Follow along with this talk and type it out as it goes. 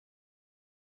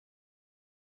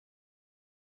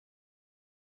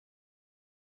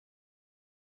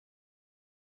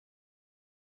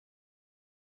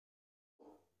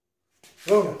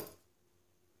Rona.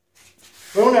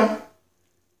 Rona.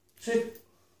 Sit.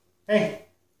 Hey.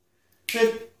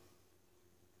 Sit.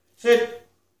 Sit.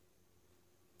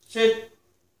 Sit.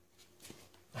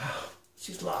 Oh,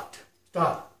 she's locked.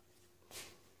 Stop.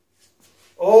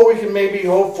 All we can maybe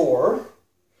hope for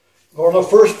the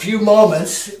first few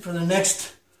moments for the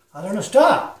next, I don't know,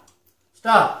 stop,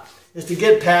 is to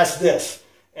get past this.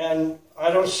 And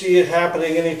I don't see it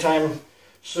happening anytime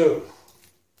soon.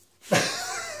 I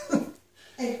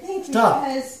think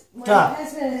because my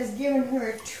husband has given her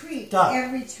a treat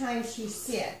every time she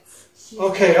sits.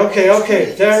 Okay.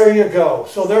 There you go.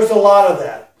 So there's a lot of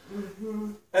that.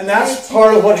 Mm-hmm. And that's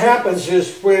part of what happens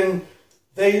is when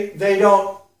they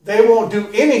won't do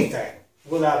anything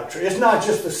without a treat. It's not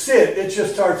just a sit. It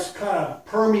just starts kind of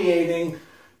permeating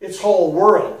its whole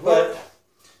world. But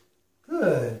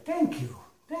good. Thank you.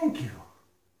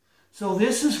 So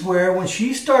this is where when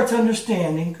she starts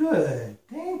understanding, good,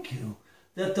 thank you,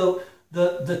 that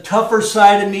the tougher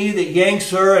side of me that yanks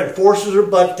her and forces her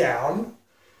butt down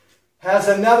has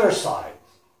another side,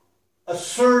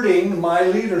 asserting my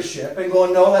leadership and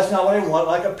going, no, that's not what I want,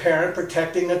 like a parent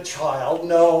protecting a child.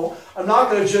 No, I'm not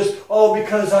going to just,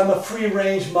 because I'm a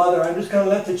free-range mother, I'm just going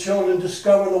to let the children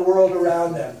discover the world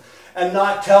around them and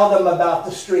not tell them about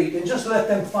the street and just let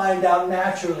them find out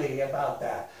naturally about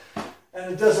that.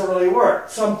 And it doesn't really work.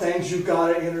 Some things you've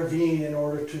got to intervene in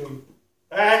order to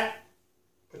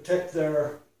protect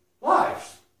their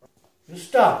lives. Just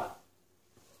stop.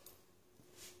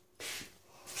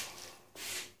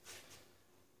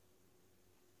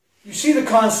 You see the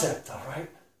concept though, right?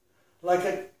 Like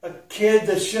a kid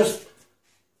that's just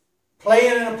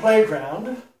playing in a playground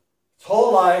its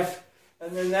whole life,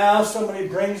 and then now somebody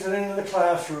brings it into the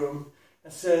classroom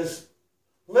and says,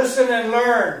 listen and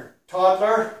learn,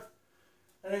 toddler.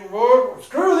 And he goes,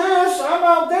 screw this, I'm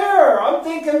out there. I'm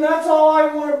thinking that's all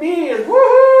I want to be is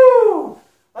woohoo.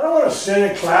 I don't want to sit in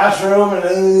a classroom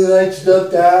and write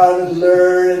stuff down and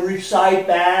learn and recite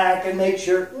back and make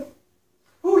sure.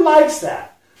 Who likes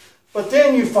that? But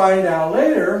then you find out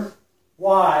later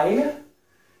why.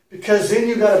 Because then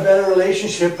you got a better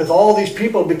relationship with all these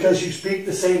people because you speak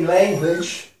the same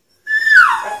language.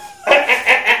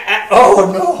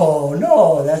 Oh,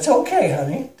 no, that's okay,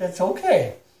 honey. That's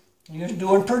okay. You're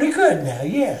doing pretty good now,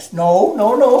 yes.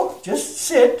 No. Just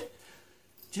sit.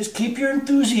 Just keep your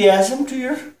enthusiasm to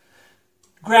your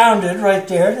grounded right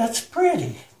there. That's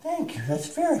pretty. Thank you. That's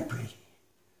very pretty.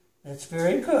 That's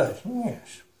very good.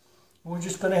 Yes. We're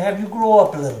just going to have you grow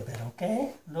up a little bit,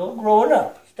 okay? A little growing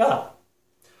up. Stop.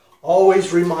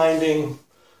 Always reminding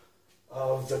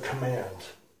of the command.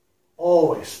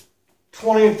 Always.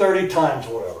 20 and 30 times,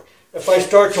 whatever. If I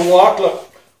start to walk, look.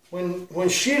 When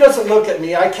she doesn't look at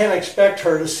me, I can't expect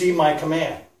her to see my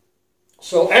command.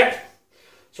 So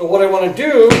what I want to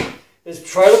do is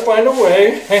try to find a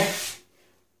way,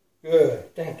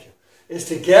 good, thank you, is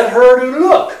to get her to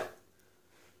look.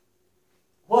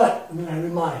 What? And then I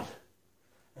remind.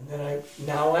 And then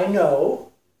now I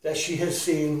know that she has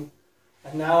seen,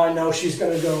 and now I know she's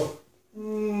going to go,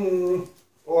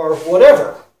 or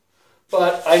whatever.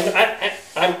 But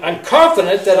I'm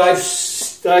confident that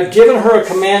I've given her a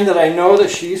command that I know that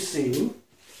she's seen.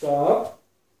 Stop.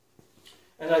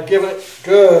 And I've given it,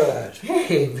 good.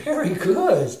 Hey, very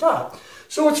good. Stop.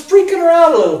 So it's freaking her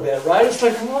out a little bit, right? It's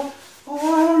like, well,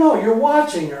 I don't know. You're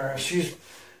watching her. She's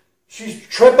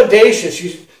trepidatious.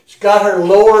 She's got her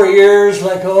lower ears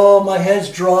like, oh, my head's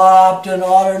dropped and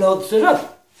all her notes. Sit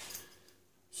up.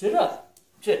 Sit up.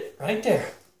 Sit right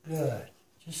there. Good.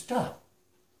 Just stop.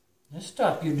 Just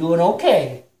stop. You're doing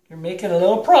okay. You're making a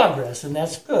little progress, and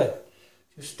that's good.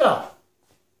 Just stop.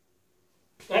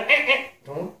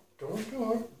 Don't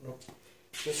do it. No.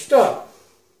 Just stop.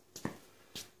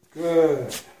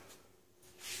 Good.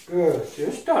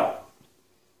 Just stop.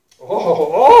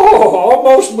 Oh,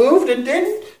 almost moved and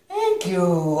didn't. Thank you.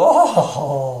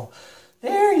 Oh,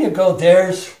 there you go.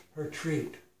 There's her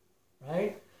treat,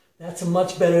 right? That's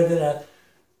much better than a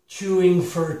chewing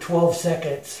for 12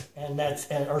 seconds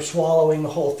or swallowing the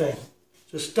whole thing.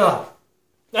 Just stop.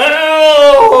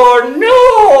 Oh,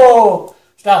 no!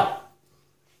 Stop.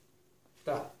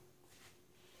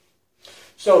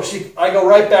 So I go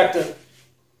right back to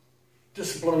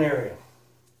disciplinarian.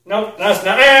 No, that's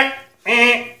not.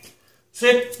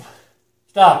 Sit.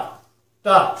 Stop.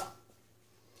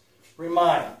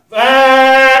 Remind.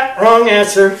 Wrong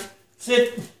answer.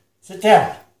 Sit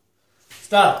down.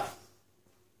 Stop.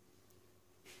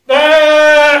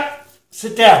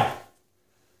 Sit down.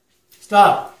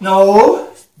 Stop.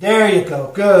 No. There you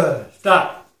go. Good.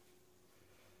 Stop.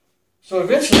 So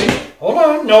eventually, hold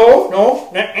on. No.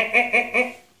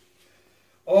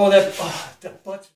 Oh, that butt's